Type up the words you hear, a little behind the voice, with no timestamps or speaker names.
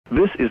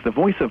This is the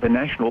voice of the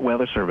National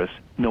Weather Service,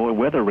 NOAA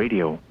Weather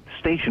Radio,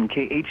 station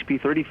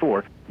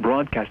KHB34,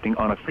 broadcasting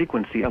on a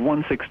frequency of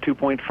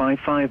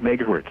 162.55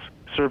 megahertz,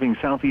 serving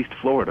southeast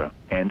Florida,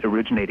 and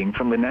originating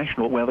from the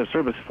National Weather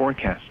Service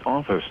Forecast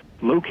Office,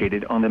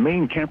 located on the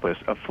main campus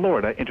of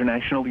Florida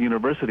International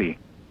University.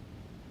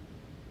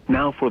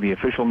 Now for the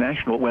official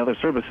National Weather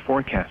Service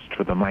forecast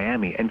for the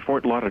Miami and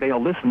Fort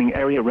Lauderdale listening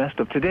area rest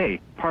of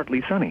today: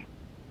 partly sunny.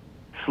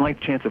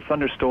 Slight chance of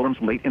thunderstorms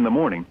late in the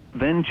morning,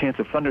 then chance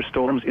of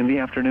thunderstorms in the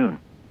afternoon.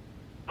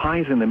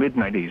 Highs in the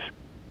mid-90s.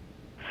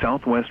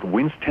 Southwest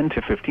winds 10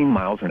 to 15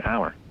 miles an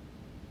hour.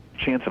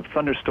 Chance of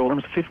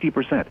thunderstorms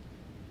 50%.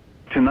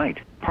 Tonight,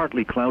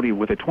 partly cloudy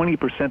with a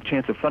 20%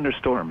 chance of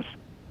thunderstorms.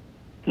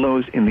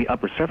 Lows in the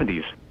upper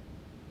 70s.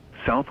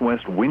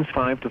 Southwest winds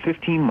 5 to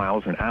 15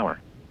 miles an hour.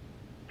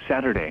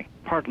 Saturday,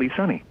 partly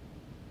sunny.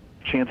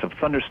 Chance of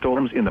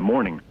thunderstorms in the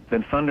morning,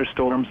 then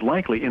thunderstorms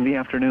likely in the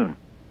afternoon.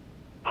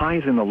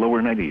 Highs in the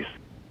lower 90s.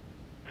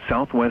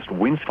 Southwest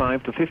winds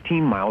 5 to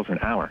 15 miles an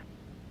hour.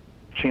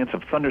 Chance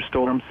of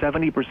thunderstorms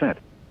 70%.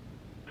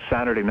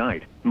 Saturday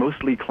night,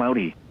 mostly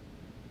cloudy.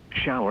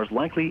 Showers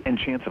likely and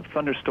chance of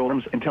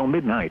thunderstorms until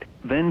midnight,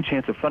 then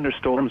chance of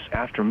thunderstorms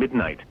after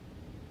midnight.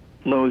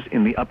 Lows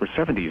in the upper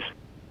 70s.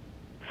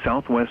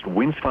 Southwest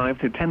winds 5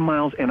 to 10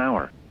 miles an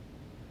hour.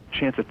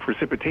 Chance of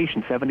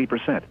precipitation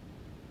 70%.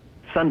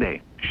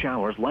 Sunday,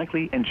 showers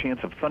likely and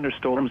chance of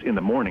thunderstorms in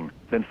the morning,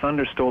 then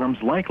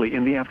thunderstorms likely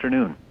in the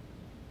afternoon.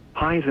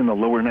 Highs in the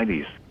lower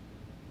 90s.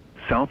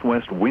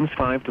 Southwest winds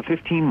 5 to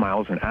 15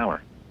 miles an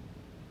hour.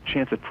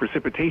 Chance of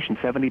precipitation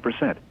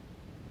 70%.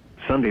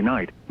 Sunday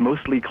night,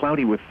 mostly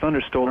cloudy with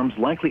thunderstorms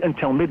likely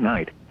until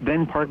midnight,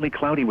 then partly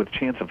cloudy with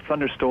chance of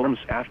thunderstorms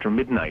after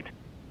midnight.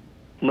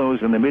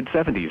 Lows in the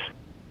mid-70s.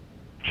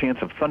 Chance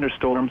of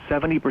thunderstorms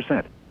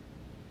 70%.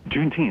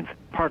 Juneteenth,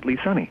 partly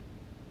sunny.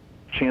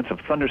 Chance of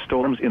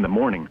thunderstorms in the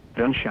morning,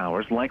 then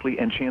showers likely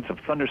and chance of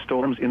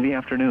thunderstorms in the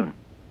afternoon.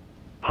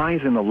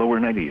 Highs in the lower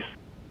 90s.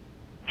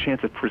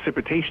 Chance of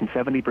precipitation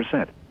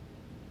 70%.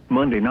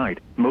 Monday night,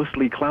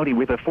 mostly cloudy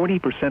with a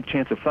 40%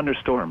 chance of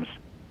thunderstorms.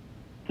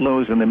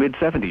 Lows in the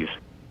mid-70s.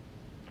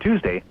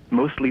 Tuesday,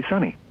 mostly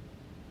sunny.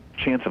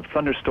 Chance of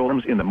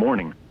thunderstorms in the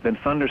morning, then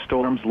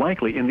thunderstorms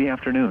likely in the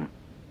afternoon.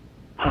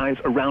 Highs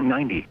around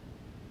 90.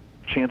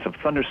 Chance of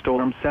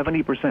thunderstorms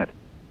 70%.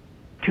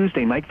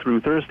 Tuesday night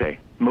through Thursday,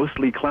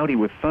 mostly cloudy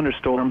with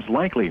thunderstorms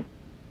likely.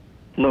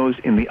 Lows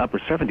in the upper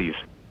 70s.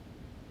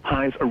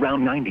 Highs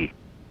around 90.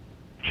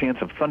 Chance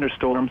of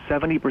thunderstorms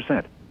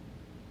 70%.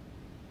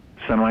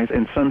 Sunrise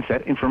and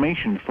sunset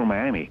information for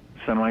Miami.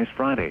 Sunrise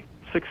Friday,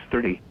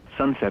 6:30.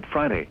 Sunset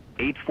Friday,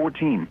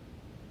 8:14.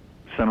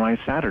 Sunrise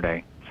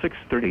Saturday,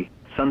 6:30.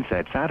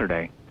 Sunset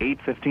Saturday,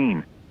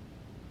 8:15.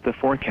 The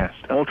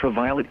forecast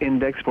ultraviolet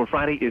index for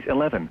Friday is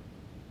 11.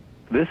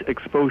 This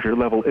exposure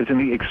level is in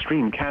the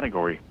extreme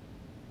category.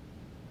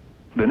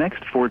 The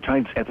next four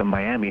tides at the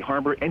Miami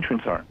Harbor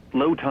entrance are: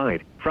 low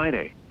tide,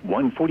 Friday,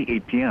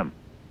 1:48 p.m.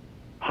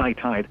 High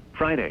tide,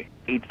 Friday,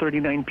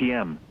 8:39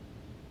 p.m.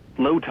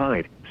 Low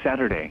tide,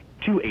 Saturday,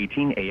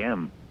 2:18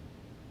 a.m.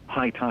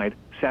 High tide,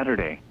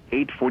 Saturday,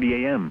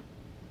 8:40 a.m.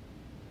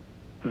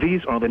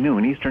 These are the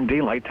noon Eastern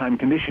Daylight Time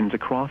conditions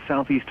across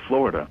southeast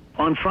Florida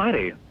on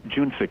Friday,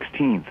 June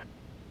 16th.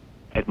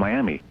 At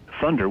Miami,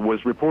 thunder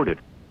was reported.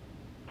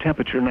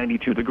 Temperature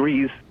 92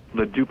 degrees,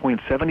 the dew point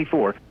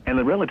 74, and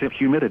the relative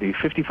humidity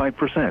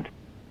 55%.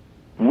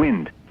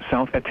 Wind,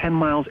 south at 10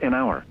 miles an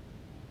hour.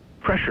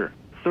 Pressure,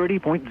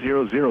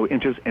 30.00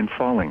 inches and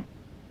falling.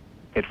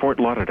 At Fort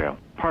Lauderdale,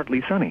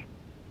 partly sunny.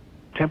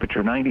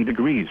 Temperature 90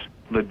 degrees,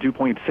 the dew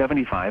point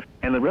 75,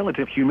 and the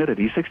relative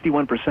humidity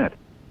 61%.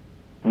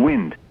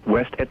 Wind,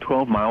 west at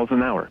 12 miles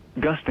an hour,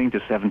 gusting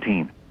to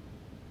 17.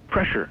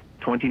 Pressure,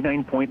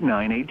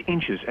 29.98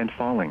 inches and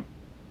falling.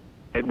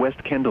 At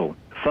West Kendall,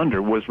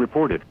 thunder was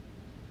reported.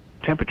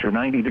 Temperature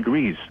 90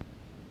 degrees.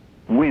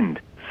 Wind,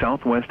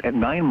 southwest at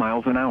 9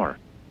 miles an hour.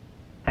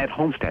 At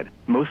Homestead,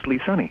 mostly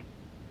sunny.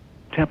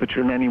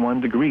 Temperature 91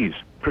 degrees,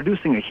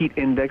 producing a heat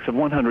index of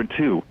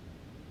 102.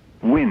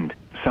 Wind,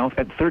 south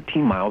at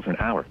 13 miles an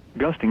hour,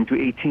 gusting to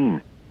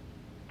 18.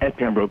 At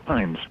Pembroke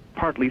Pines,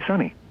 partly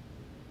sunny.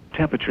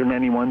 Temperature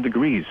 91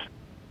 degrees.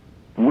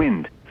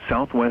 Wind,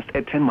 southwest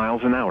at 10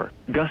 miles an hour,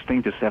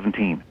 gusting to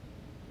 17.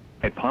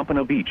 At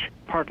Pompano Beach,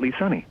 partly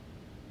sunny.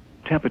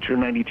 Temperature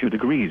 92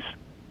 degrees.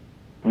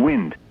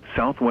 Wind,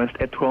 southwest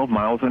at 12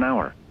 miles an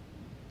hour.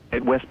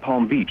 At West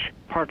Palm Beach,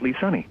 partly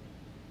sunny.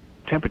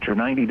 Temperature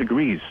 90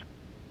 degrees.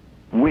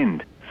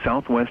 Wind,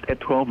 southwest at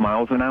 12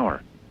 miles an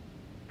hour.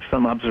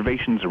 Some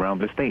observations around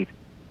the state.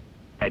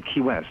 At Key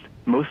West,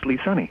 mostly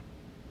sunny.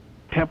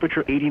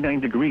 Temperature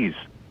 89 degrees.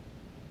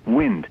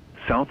 Wind,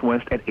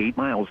 southwest at 8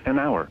 miles an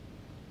hour.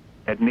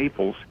 At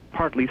Naples,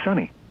 partly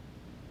sunny.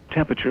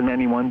 Temperature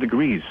 91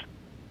 degrees.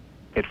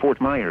 At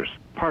Fort Myers,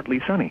 partly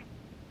sunny.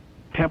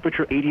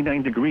 Temperature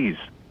 89 degrees.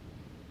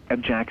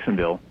 At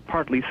Jacksonville,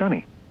 partly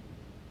sunny.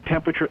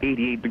 Temperature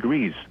 88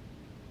 degrees.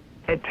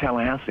 At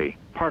Tallahassee,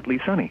 partly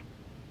sunny.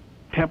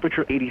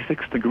 Temperature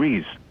 86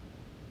 degrees.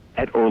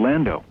 At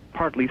Orlando,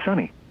 partly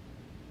sunny.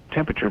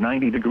 Temperature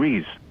 90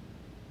 degrees.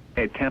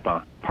 At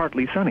Tampa,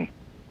 partly sunny.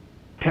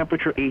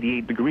 Temperature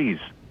 88 degrees.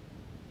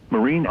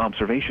 Marine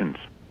observations.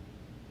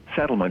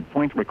 Settlement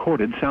point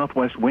recorded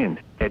southwest wind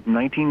at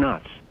 19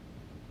 knots.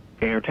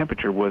 Air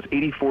temperature was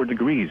 84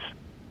 degrees.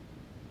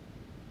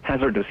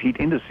 Hazardous heat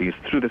indices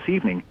through this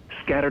evening.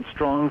 Scattered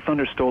strong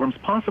thunderstorms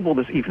possible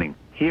this evening.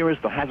 Here is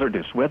the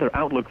hazardous weather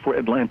outlook for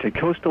Atlantic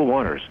coastal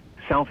waters,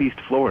 southeast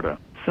Florida,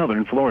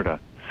 southern Florida,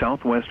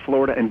 southwest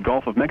Florida, and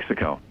Gulf of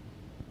Mexico.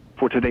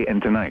 For today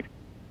and tonight.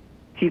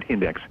 Heat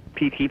index,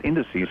 peak heat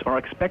indices are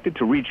expected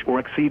to reach or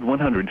exceed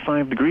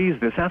 105 degrees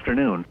this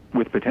afternoon,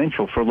 with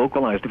potential for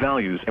localized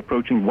values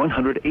approaching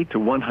 108 to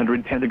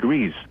 110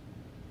 degrees.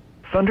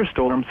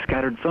 Thunderstorms,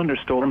 scattered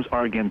thunderstorms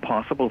are again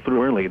possible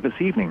through early this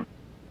evening.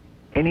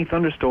 Any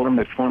thunderstorm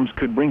that forms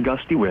could bring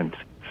gusty winds,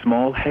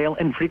 small hail,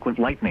 and frequent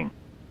lightning.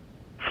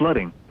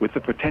 Flooding, with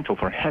the potential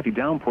for heavy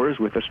downpours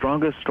with the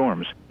strongest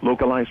storms.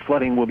 Localized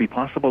flooding will be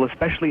possible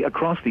especially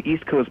across the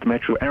East Coast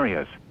metro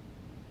areas.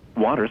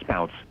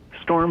 Waterspouts.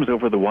 Storms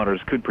over the waters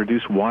could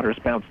produce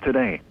waterspouts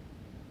today.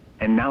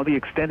 And now the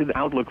extended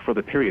outlook for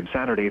the period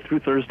Saturday through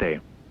Thursday.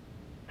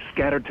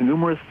 Scattered to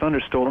numerous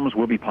thunderstorms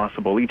will be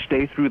possible each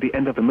day through the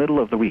end of the middle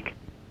of the week.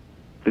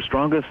 The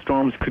strongest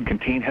storms could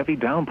contain heavy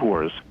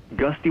downpours,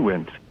 gusty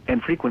winds,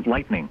 and frequent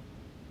lightning.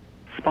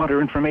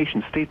 Spotter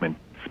information statement.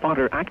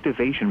 Spotter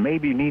activation may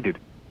be needed.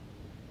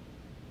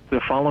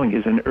 The following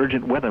is an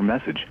urgent weather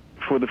message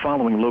for the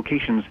following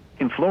locations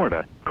in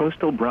Florida: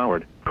 coastal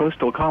Broward,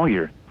 coastal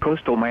Collier,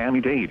 coastal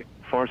Miami-Dade,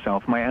 far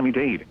south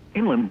Miami-Dade,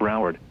 inland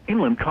Broward,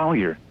 inland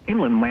Collier,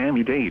 inland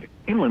Miami-Dade,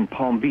 inland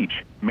Palm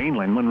Beach,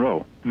 mainland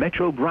Monroe,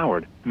 Metro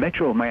Broward,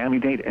 Metro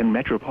Miami-Dade, and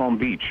Metro Palm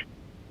Beach.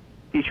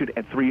 Issued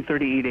at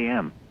 3:38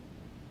 a.m.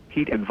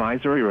 Heat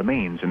advisory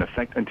remains in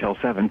effect until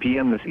 7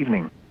 p.m. this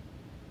evening.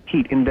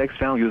 Heat index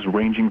values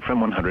ranging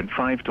from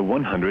 105 to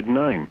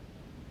 109.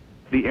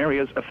 The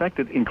areas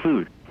affected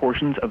include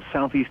portions of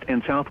southeast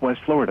and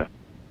southwest Florida.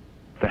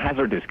 The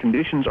hazardous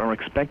conditions are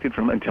expected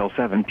from until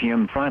 7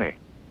 p.m. Friday.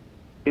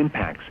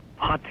 Impacts: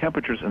 hot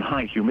temperatures and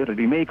high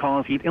humidity may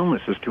cause heat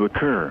illnesses to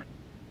occur.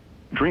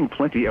 Drink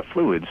plenty of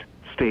fluids,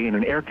 stay in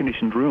an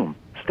air-conditioned room,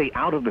 stay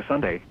out of the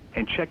Sunday,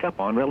 and check up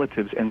on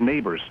relatives and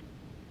neighbors.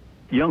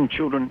 Young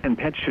children and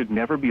pets should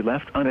never be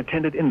left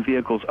unattended in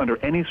vehicles under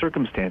any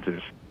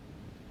circumstances.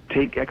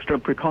 Take extra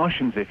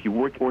precautions if you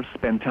work or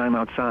spend time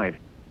outside.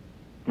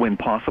 When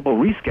possible,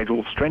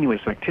 reschedule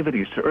strenuous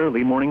activities to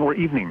early morning or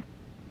evening.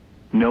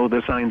 Know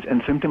the signs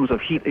and symptoms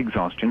of heat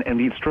exhaustion and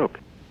heat stroke.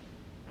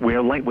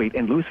 Wear lightweight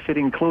and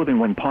loose-fitting clothing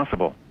when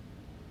possible.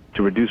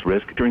 To reduce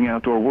risk during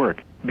outdoor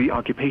work, the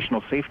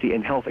Occupational Safety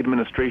and Health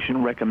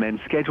Administration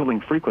recommends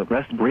scheduling frequent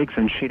rest breaks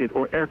in shaded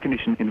or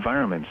air-conditioned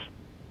environments.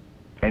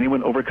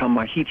 Anyone overcome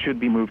by heat should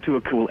be moved to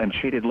a cool and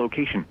shaded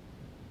location.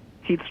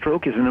 Heat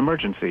stroke is an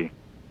emergency.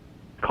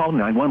 Call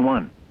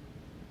 911.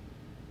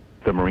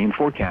 The marine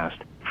forecast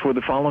for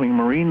the following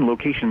marine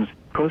locations: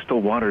 coastal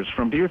waters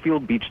from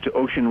Deerfield Beach to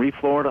Ocean Reef,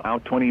 Florida,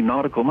 out 20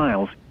 nautical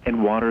miles,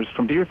 and waters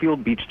from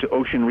Deerfield Beach to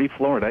Ocean Reef,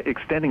 Florida,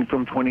 extending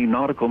from 20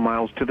 nautical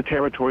miles to the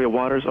territorial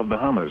waters of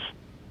Bahamas.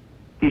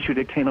 Issued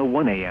at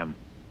 10:01 a.m.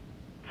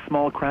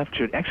 Small craft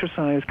should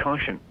exercise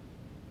caution.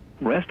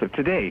 Rest of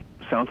today: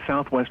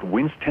 south-southwest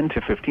winds 10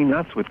 to 15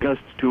 knots with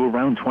gusts to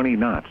around 20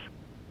 knots.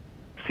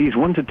 Seas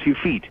 1 to 2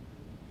 feet.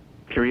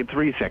 Period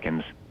 3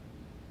 seconds.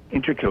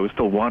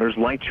 Intercoastal waters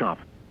light chop.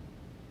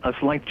 A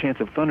slight chance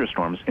of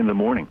thunderstorms in the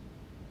morning.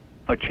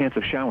 A chance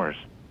of showers.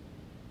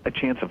 A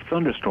chance of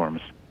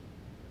thunderstorms.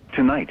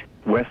 Tonight,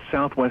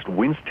 west-southwest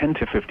winds 10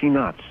 to 15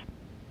 knots.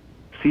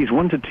 Seas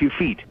 1 to 2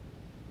 feet.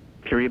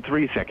 Period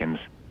 3 seconds.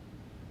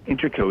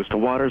 Intercoastal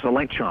waters a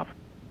light chop.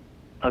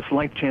 A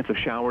slight chance of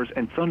showers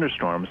and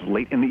thunderstorms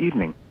late in the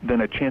evening,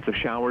 then a chance of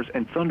showers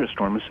and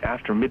thunderstorms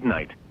after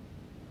midnight.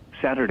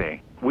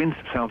 Saturday, winds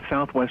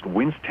south-southwest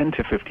winds 10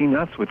 to 15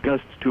 knots with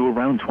gusts to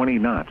around 20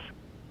 knots.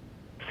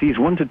 Seas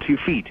 1 to 2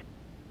 feet.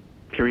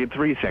 Period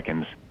 3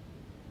 seconds.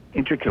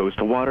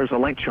 Intercoastal waters a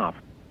light chop.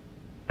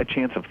 A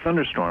chance of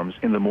thunderstorms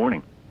in the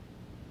morning.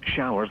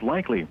 Showers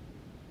likely.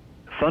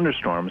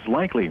 Thunderstorms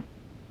likely.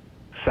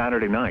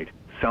 Saturday night,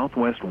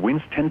 southwest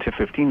winds 10 to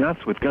 15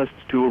 knots with gusts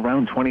to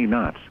around 20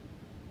 knots.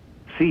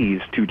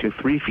 Seas 2 to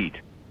 3 feet.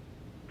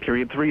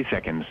 Period 3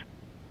 seconds.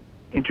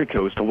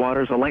 Intercoastal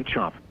waters a light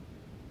chop.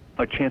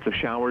 A chance of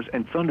showers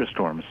and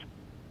thunderstorms.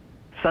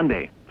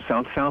 Sunday,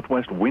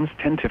 south-southwest winds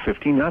 10 to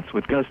 15 knots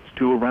with gusts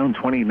to around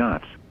 20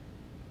 knots.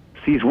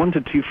 Seas 1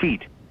 to 2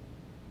 feet.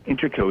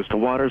 Intercoastal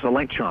waters a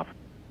light chop.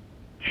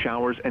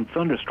 Showers and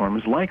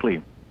thunderstorms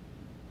likely.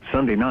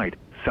 Sunday night,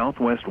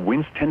 southwest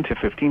winds 10 to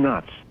 15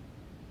 knots.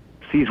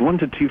 Seas 1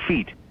 to 2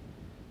 feet.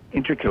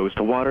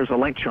 Intercoastal waters a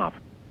light chop.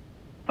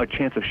 A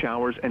chance of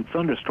showers and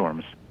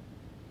thunderstorms.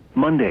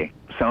 Monday,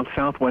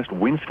 south-southwest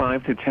winds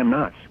 5 to 10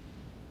 knots.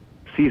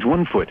 Seas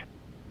 1 foot.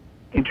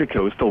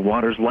 Intercoastal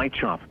waters light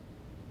chop.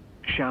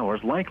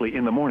 Showers likely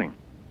in the morning.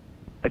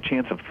 A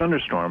chance of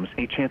thunderstorms,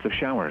 a chance of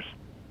showers.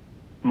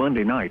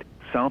 Monday night,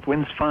 south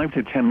winds 5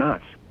 to 10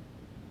 knots.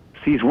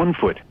 Seas 1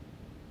 foot.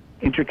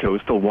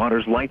 Intercoastal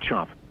waters light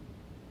chop.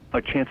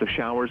 A chance of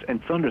showers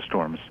and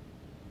thunderstorms.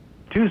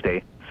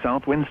 Tuesday,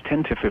 south winds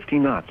 10 to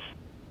 15 knots.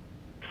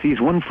 Seas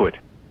 1 foot.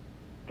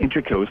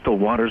 Intercoastal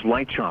waters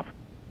light chop.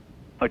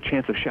 A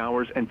chance of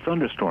showers and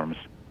thunderstorms.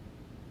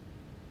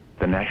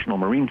 The National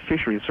Marine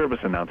Fisheries Service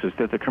announces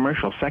that the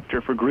commercial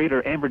sector for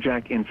greater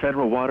amberjack in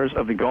federal waters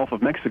of the Gulf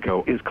of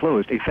Mexico is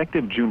closed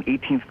effective June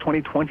 18,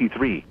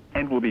 2023,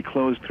 and will be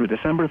closed through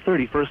December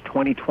 31,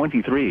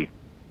 2023.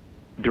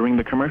 During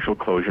the commercial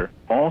closure,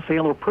 all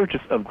sale or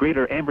purchase of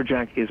greater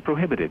amberjack is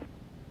prohibited.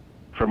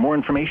 For more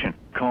information,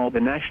 call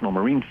the National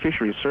Marine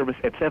Fisheries Service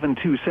at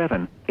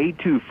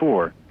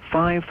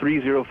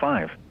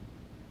 727-824-5305.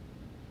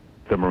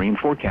 The marine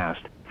forecast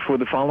for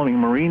the following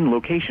marine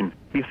location: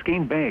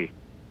 Biscayne Bay.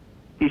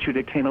 Issued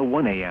at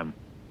 10:01 a.m.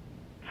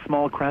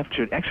 Small craft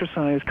should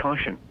exercise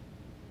caution.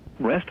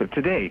 Rest of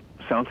today,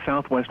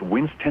 south-southwest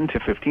winds 10 to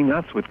 15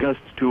 knots with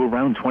gusts to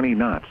around 20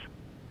 knots.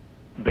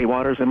 Bay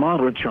waters a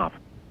moderate chop.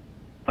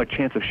 A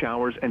chance of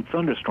showers and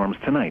thunderstorms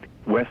tonight.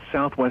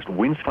 West-southwest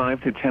winds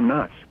 5 to 10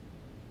 knots.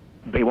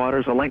 Bay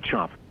waters a light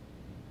chop.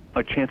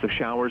 A chance of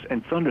showers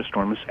and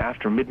thunderstorms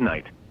after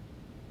midnight.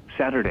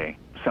 Saturday,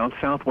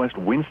 south-southwest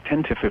winds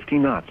 10 to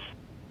 15 knots.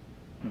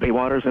 Bay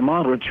waters a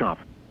moderate chop.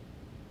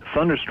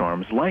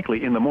 Thunderstorms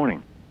likely in the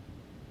morning.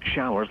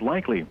 Showers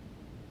likely.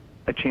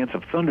 A chance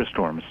of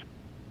thunderstorms.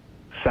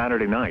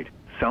 Saturday night,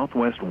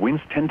 southwest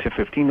winds 10 to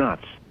 15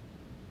 knots.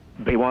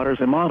 Bay waters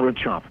a moderate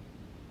chop.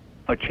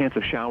 A chance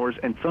of showers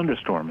and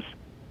thunderstorms.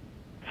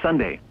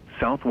 Sunday,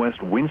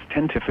 southwest winds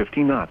 10 to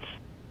 15 knots.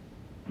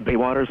 Bay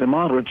waters a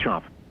moderate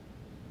chop.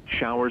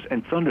 Showers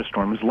and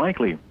thunderstorms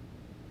likely.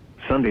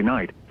 Sunday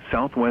night,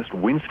 southwest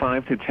winds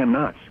 5 to 10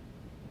 knots.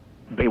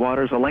 Bay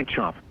waters a light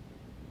chop.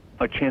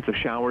 A chance of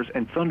showers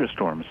and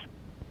thunderstorms.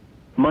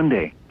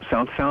 Monday,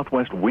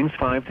 south-southwest winds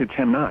 5 to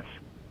 10 knots.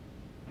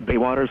 Bay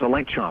waters a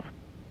light chop.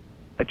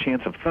 A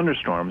chance of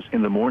thunderstorms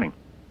in the morning.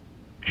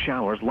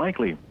 Showers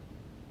likely.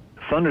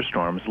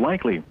 Thunderstorms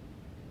likely.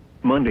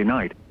 Monday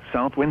night,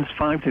 south winds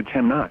 5 to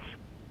 10 knots.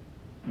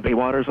 Bay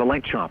waters a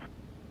light chop.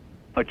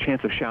 A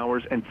chance of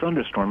showers and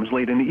thunderstorms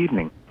late in the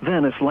evening,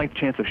 then a slight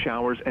chance of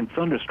showers and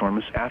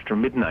thunderstorms after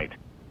midnight.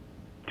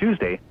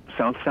 Tuesday,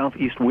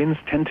 south-southeast winds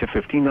 10 to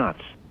 15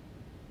 knots.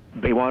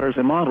 Bay waters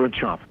a moderate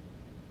chop.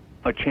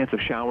 A chance of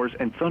showers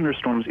and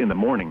thunderstorms in the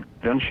morning,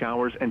 then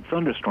showers and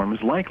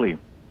thunderstorms likely.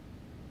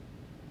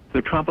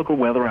 The tropical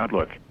weather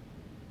outlook.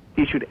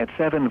 Issued at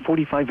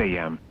 7:45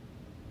 a.m.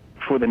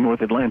 For the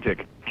North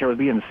Atlantic,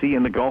 Caribbean Sea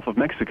and the Gulf of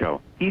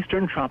Mexico,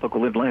 Eastern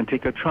Tropical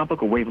Atlantic, a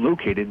tropical wave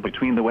located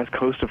between the west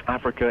coast of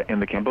Africa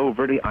and the Cabo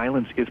Verde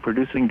Islands is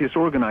producing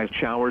disorganized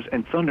showers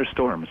and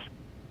thunderstorms.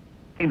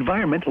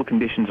 Environmental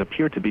conditions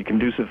appear to be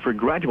conducive for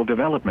gradual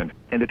development,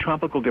 and a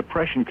tropical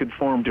depression could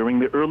form during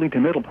the early to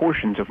middle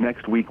portions of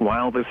next week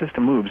while the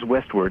system moves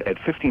westward at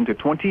 15 to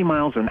 20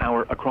 miles an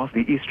hour across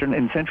the eastern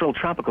and central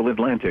tropical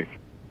Atlantic.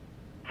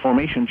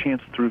 Formation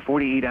chance through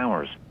 48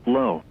 hours,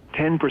 low,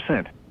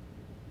 10%.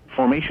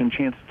 Formation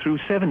chance through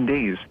 7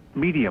 days,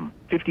 medium,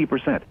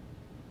 50%.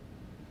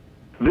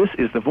 This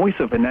is the voice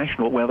of the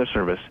National Weather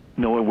Service,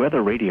 NOAA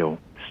Weather Radio,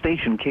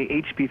 station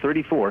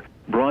KHB34,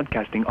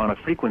 broadcasting on a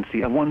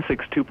frequency of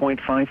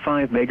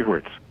 162.55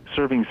 megahertz,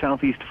 serving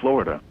southeast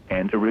Florida,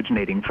 and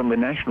originating from the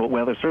National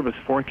Weather Service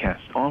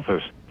Forecast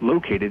Office,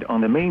 located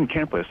on the main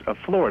campus of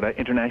Florida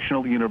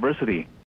International University.